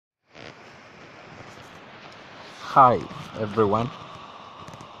Hi everyone,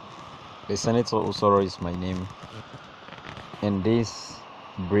 the Senator Usoro is my name. In this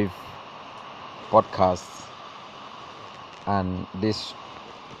brief podcast and this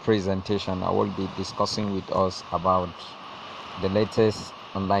presentation, I will be discussing with us about the latest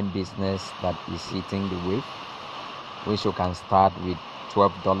online business that is hitting the wave, which you can start with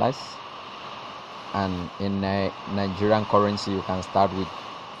 $12, and in Nigerian currency you can start with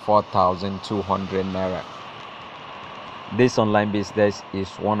 4,200 naira. This online business is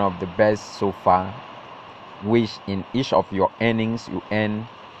one of the best so far, which in each of your earnings you earn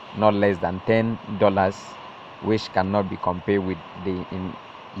not less than $10, which cannot be compared with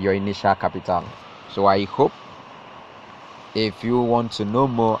your initial capital. So I hope if you want to know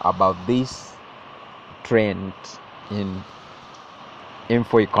more about this trend in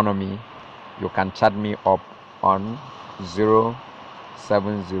info economy, you can chat me up on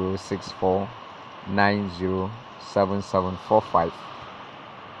 07064907745.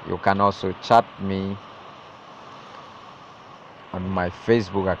 You can also chat me on my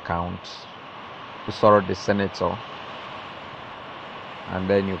Facebook account, Usoro the Senator, and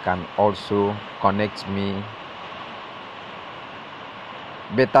then you can also connect me.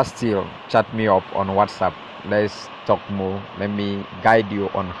 Better still, chat me up on WhatsApp. Let's talk more. Let me guide you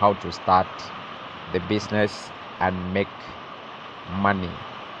on how to start the business and make money.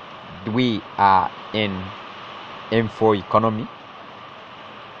 We are in info economy,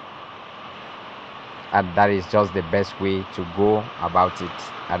 and that is just the best way to go about it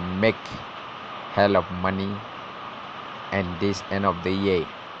and make hell of money and this end of the year.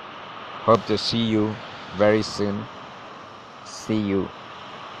 Hope to see you very soon. See you.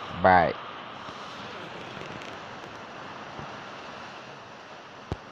 Bye.